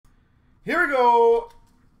Here we go.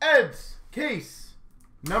 Ed's case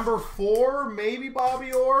number 4, maybe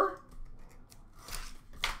Bobby Orr.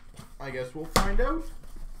 I guess we'll find out.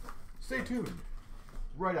 Stay tuned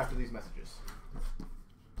right after these messages.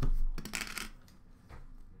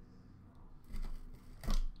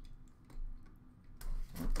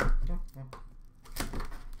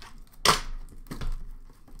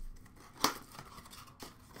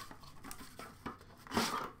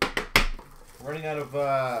 Running out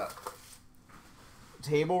of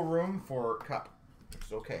table room for cup, which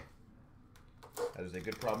is okay. That is a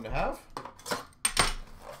good problem to have.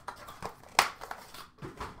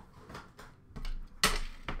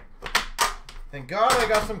 Thank God I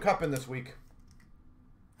got some cup in this week.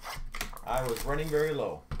 I was running very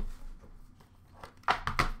low.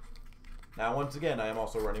 Now, once again, I am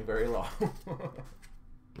also running very low.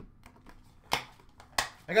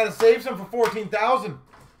 I got to save some for 14,000.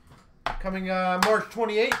 Coming March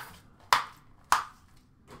 28th.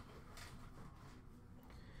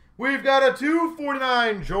 We've got a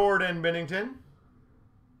 249 Jordan Binnington.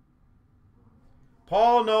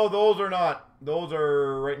 Paul, no, those are not. Those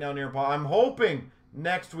are right now near Paul. I'm hoping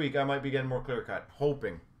next week I might be getting more clear cut.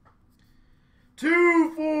 Hoping.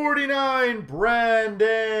 249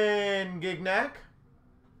 Brandon Gignac.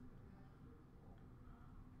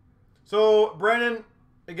 So, Brandon,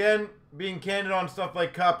 again, being candid on stuff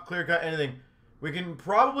like cup, clear cut, anything, we can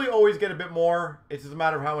probably always get a bit more. It's just a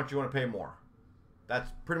matter of how much you want to pay more.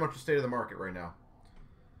 That's pretty much the state of the market right now.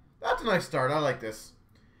 That's a nice start. I like this.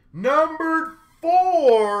 Numbered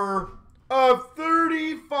 4 of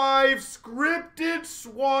 35 scripted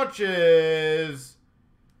swatches.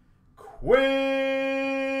 Quinn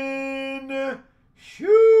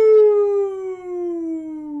Hughes.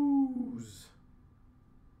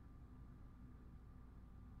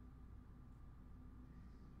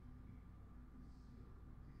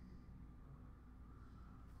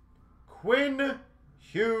 Quinn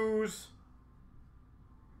Hughes.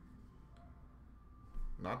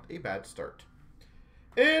 Not a bad start.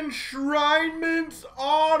 Enshrinements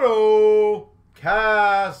Auto.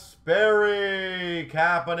 Kasperi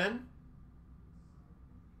Kapanen.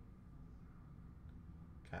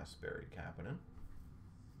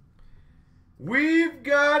 We've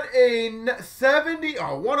got a 70.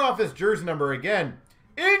 Oh, one off this jersey number again.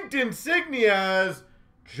 Inked insignias.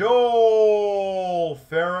 Joel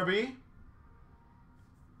Farabee.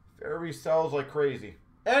 Farabee sells like crazy.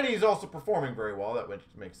 And he's also performing very well. That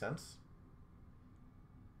makes sense.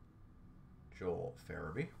 Joel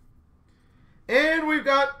Farabee. And we've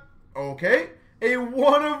got, okay, a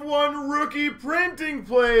 1/1 rookie printing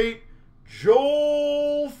plate.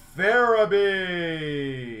 Joel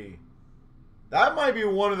Farabee. That might be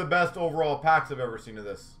one of the best overall packs I've ever seen of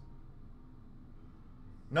this.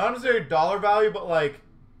 Not necessarily dollar value, but like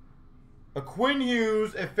a Quinn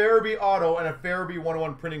Hughes, a Farabee auto, and a Farabee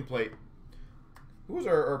 1/1 printing plate. Who's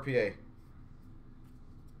our RPA?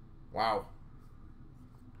 Wow.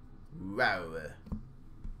 Wow.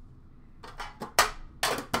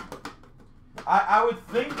 I would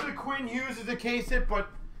think the Quinn Hughes is a case hit, but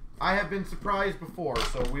I have been surprised before,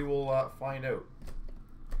 so we will find out.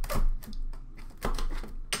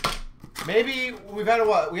 Maybe we've had a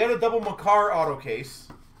what? We had a double Makar auto case.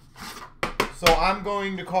 So I'm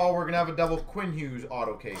going to call we're going to have a double Quinn Hughes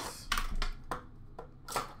auto case.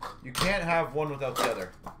 You can't have one without the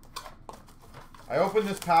other. I opened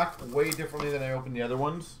this pack way differently than I opened the other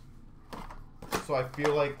ones. So I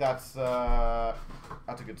feel like that's a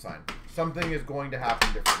good sign. Something is going to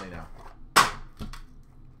happen differently now.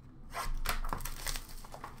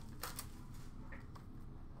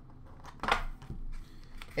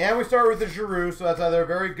 And we start with the Giroux, so that's either a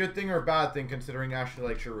very good thing or a bad thing considering I actually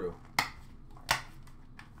like Giroux.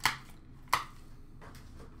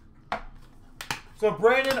 So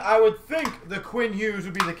Brandon, I would think the Quinn Hughes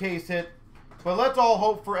would be the case hit, but let's all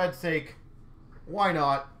hope for Ed's sake. Why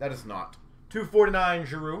not? That is not. 249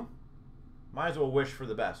 Giroux. Might as well wish for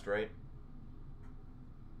the best, right?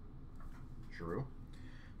 Giroux.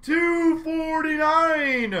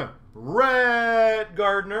 249 Rhett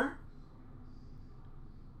Gardner.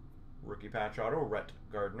 Rookie patch auto, Rhett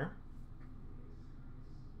Gardner.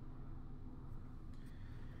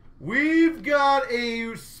 We've got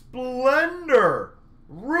a Splendor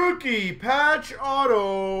rookie patch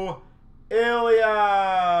auto,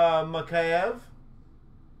 Ilya Mikheyev.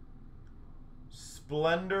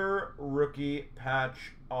 Splendor rookie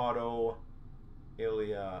patch auto,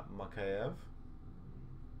 Ilya Mikheyev.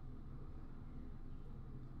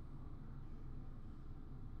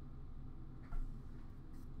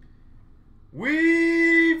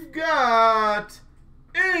 We've got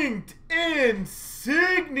inked in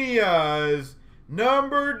insignias.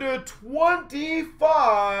 Number to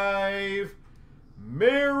 25,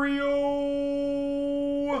 Mario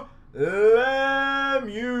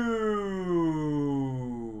Lemieux.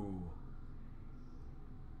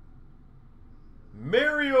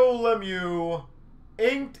 Mario Lemieux,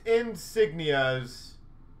 inked insignias.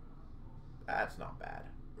 That's not bad.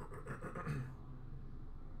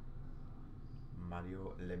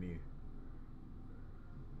 Mario Lemieux.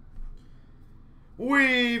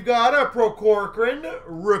 We've got a Procorcoran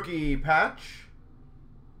rookie patch.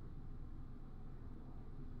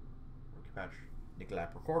 Rookie patch, Nikolai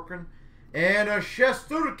Procorcoran. And a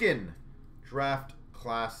Shesterkin draft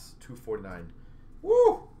class 249.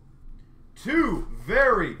 Woo! Two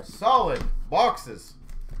very solid boxes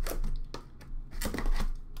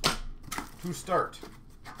to start.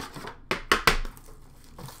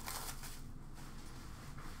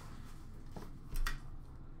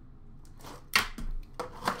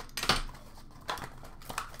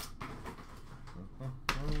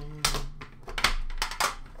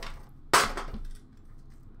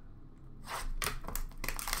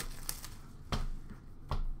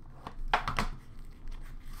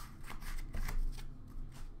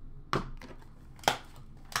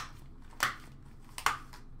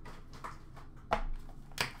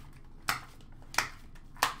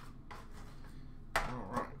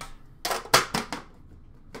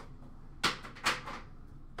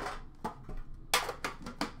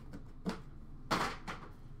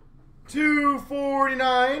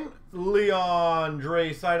 $249, Leon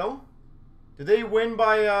Draisaitl. Did they win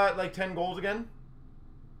by like 10 goals again?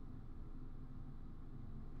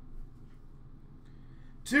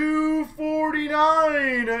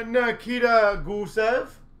 $249, Nikita Gusev,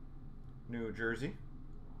 New Jersey.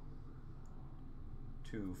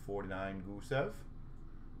 $249, Gusev.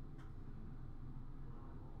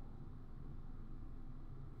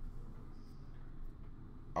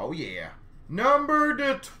 Oh yeah. Number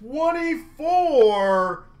to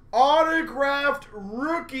 24, autographed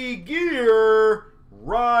rookie gear,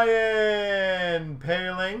 Ryan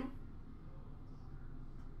Poehling.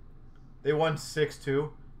 They won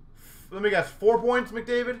 6-2. Let me guess, 4 points,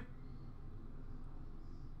 McDavid?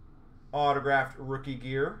 Autographed rookie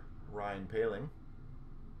gear, Ryan Poehling.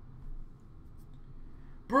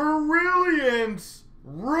 Brilliance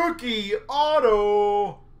rookie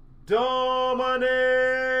auto,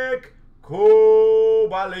 Dominic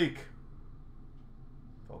Kubalik.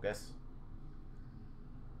 Focus.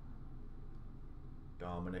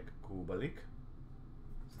 Dominic Kubalik.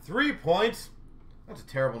 3 points. That's a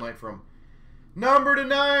terrible night for him. Number to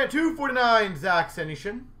 249, Zach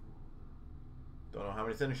Senyshyn. Don't know how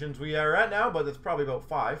many Senyshins we are at now, but that's probably about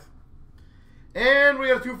 5. And we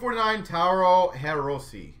have 249, Tauro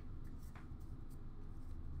Hirose.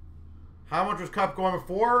 How much was Cup going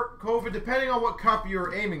before COVID? Depending on what Cup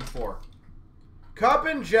you're aiming for. Cup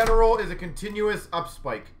in general is a continuous up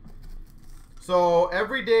spike. So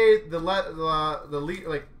every day,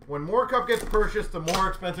 like when more Cup gets purchased, the more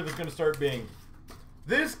expensive it's going to start being.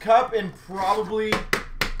 This Cup in probably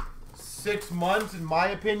 6 months, in my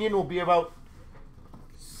opinion, will be about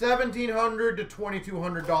 $1,700 to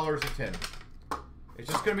 $2,200 a tin.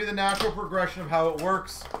 It's just going to be the natural progression of how it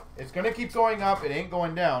works. It's going to keep going up. It ain't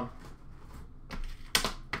going down.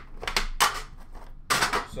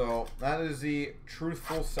 So that is the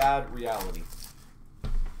truthful, sad reality.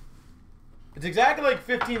 It's exactly like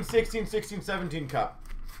 15, 16, 16, 17 Cup.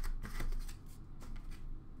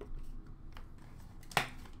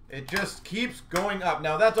 It just keeps going up.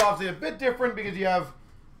 Now, that's obviously a bit different because you have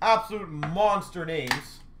absolute monster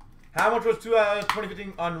names. How much was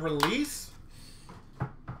 2015 on release?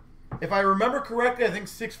 If I remember correctly, I think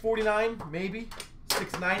 $649, maybe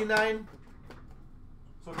 $699.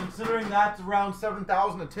 So considering that's around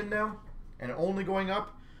 7,000 a tin now, and only going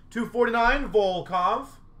up. 249 Volkov.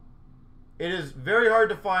 It is very hard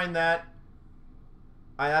to find that.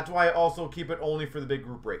 That's why I also keep it only for the big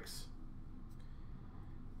group breaks.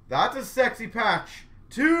 That's a sexy patch.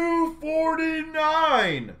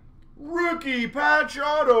 249 rookie patch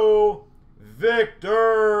auto,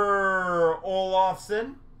 Victor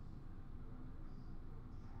Olofsson.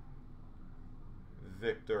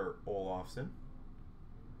 Victor Olofsson.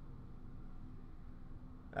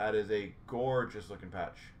 That is a gorgeous looking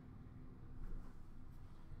patch.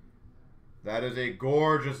 That is a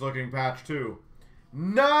gorgeous looking patch too.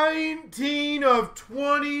 19 of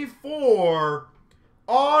 24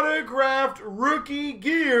 autographed rookie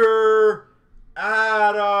gear,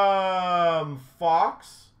 Adam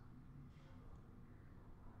Fox.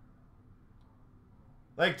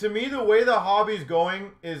 Like, to me, the way the hobby's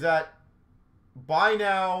going is that by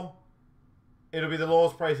now it'll be the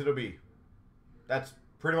lowest price it'll be. That's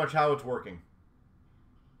pretty much how it's working.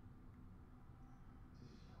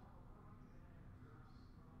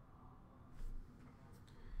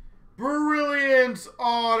 Brilliant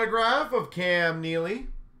autograph of Cam Neely.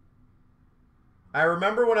 I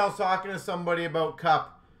remember when I was talking to somebody about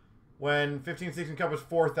Cup, when 15-16 Cup was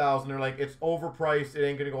 4,000, they're like, it's overpriced, it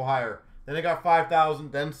ain't going to go higher. Then it got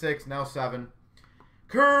 5,000, then 6, now 7.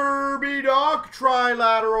 Kirby Doc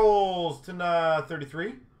Trilaterals to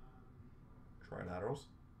 33. Trilaterals.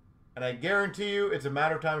 And I guarantee you, it's a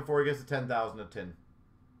matter of time before he gets to 10,000 a tin.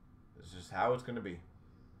 This is just how it's going to be.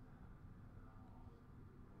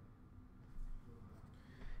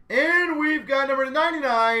 And we've got number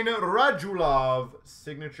 99, Radulov,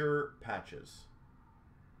 signature patches.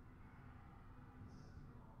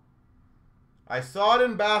 I saw it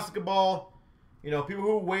in basketball. You know, people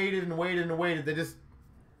who waited and waited and waited,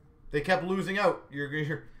 they kept losing out. You're going to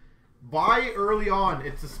hear, buy early on.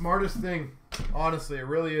 It's the smartest thing. Honestly, it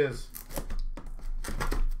really is.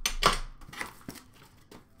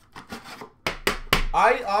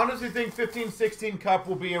 I honestly think 15-16 Cup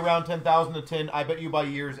will be around 10,000 a tin. I bet you by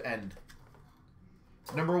year's end.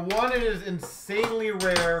 Number one, it is insanely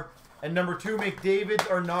rare. And number two, McDavid's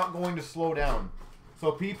are not going to slow down.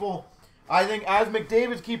 So people, I think as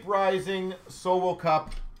McDavid's keep rising, so will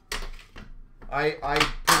Cup. I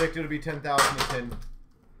predict it'll be 10,000 a tin.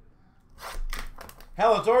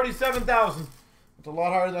 Hell, it's already 7,000. It's a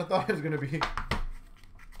lot harder than I thought it was going to be.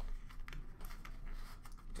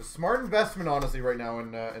 It's a smart investment, honestly, right now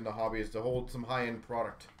in the hobby is to hold some high-end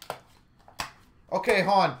product. Okay,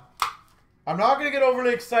 Han. I'm not going to get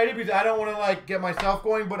overly excited because I don't want to, like, get myself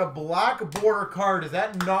going, but a black border card, is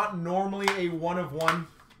that not normally a 1 of 1?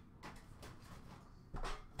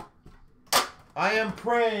 I am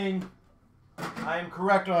praying I am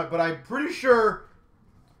correct on it, but I'm pretty sure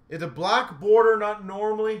it's a black border, not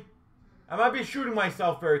normally. I might be shooting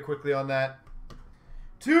myself very quickly on that.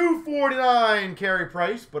 $2.49 carry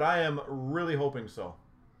price, but I am really hoping so.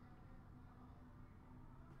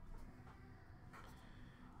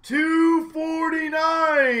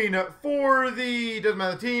 $2.49 for the, doesn't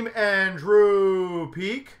matter the team, Andrew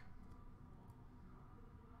Peak.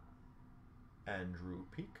 Andrew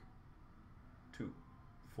Peak.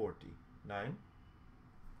 $2.49.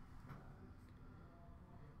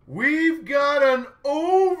 We've got an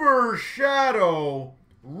overshadow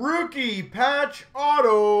rookie patch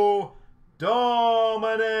auto,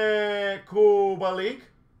 Dominic Kubalik.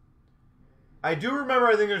 I do remember,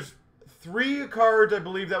 I think there's 3 cards, I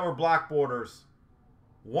believe, that were black borders.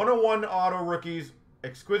 101 auto rookies,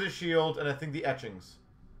 exquisite shield, and I think the etchings.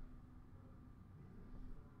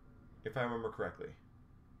 If I remember correctly.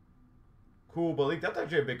 Kubalik, that's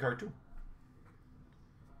actually a big card too.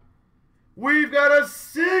 We've got a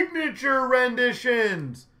signature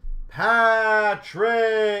renditions.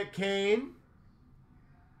 Patrick Kane.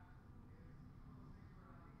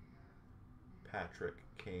 Patrick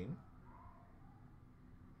Kane.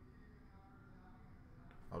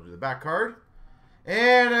 I'll do the back card.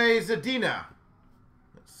 And a Zadina.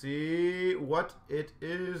 Let's see what it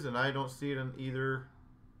is. And I don't see it in either.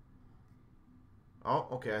 Oh,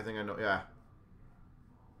 okay. I think I know. Yeah.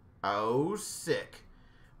 Oh, sick.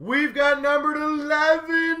 We've got numbered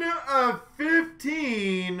 11 of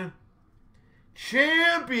 15.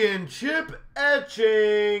 Championship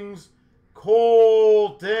etchings.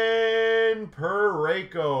 Colton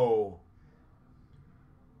Parayko.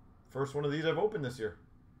 First one of these I've opened this year.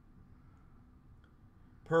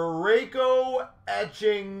 Parayko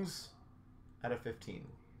etchings out of 15.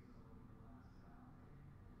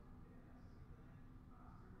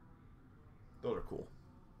 Those are cool.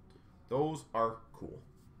 Those are cool.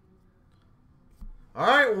 All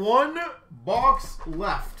right, 1 box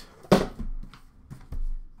left.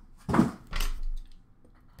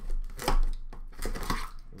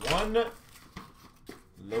 One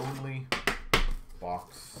lonely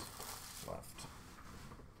box left.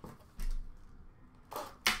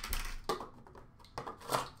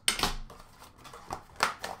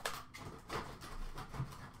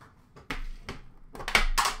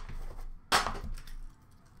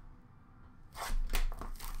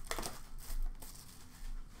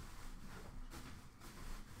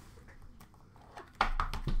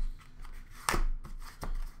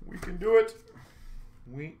 We can do it.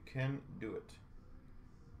 We can do it.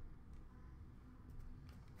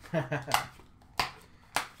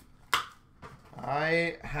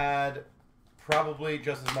 I had probably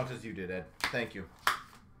just as much as you did, Ed. Thank you.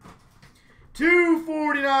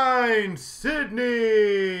 $2.49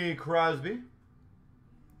 Sidney Crosby.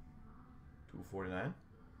 $2.49.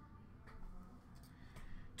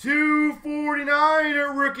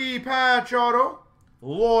 249 rookie patch auto.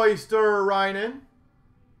 Loisterinen.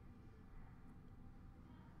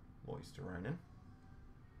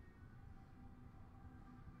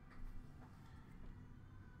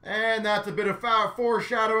 And that's a bit of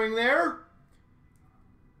foreshadowing there.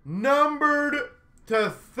 Numbered to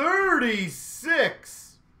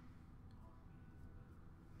 36.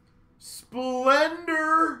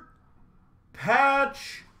 Splendor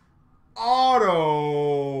patch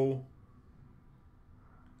auto.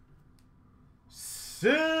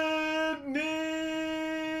 Sidney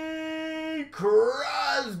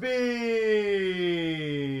Crosby.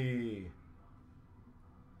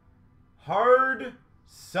 Hard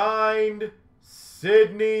signed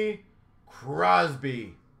Sidney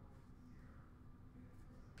Crosby.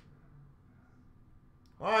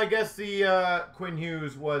 Well, I guess the Quinn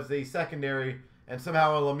Hughes was a secondary, and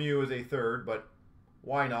somehow a Lemieux is a third, but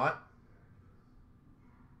why not?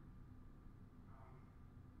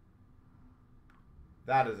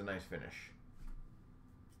 That is a nice finish.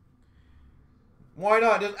 Why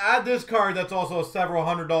not? Just add this card that's also a several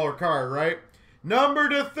 $100 card, right? Number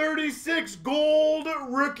to 36, gold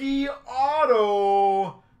rookie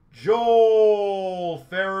auto, Joel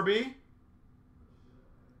Farabee.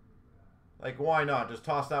 Like, why not? Just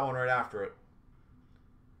toss that one right after it.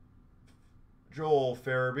 Joel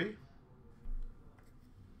Farabee.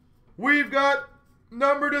 We've got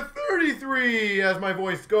number to 33, as my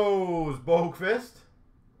voice goes, Boakfist.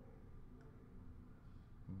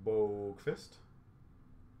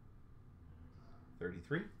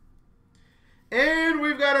 33. And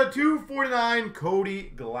we've got a 249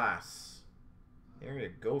 Cody Glass. There you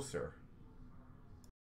go, sir.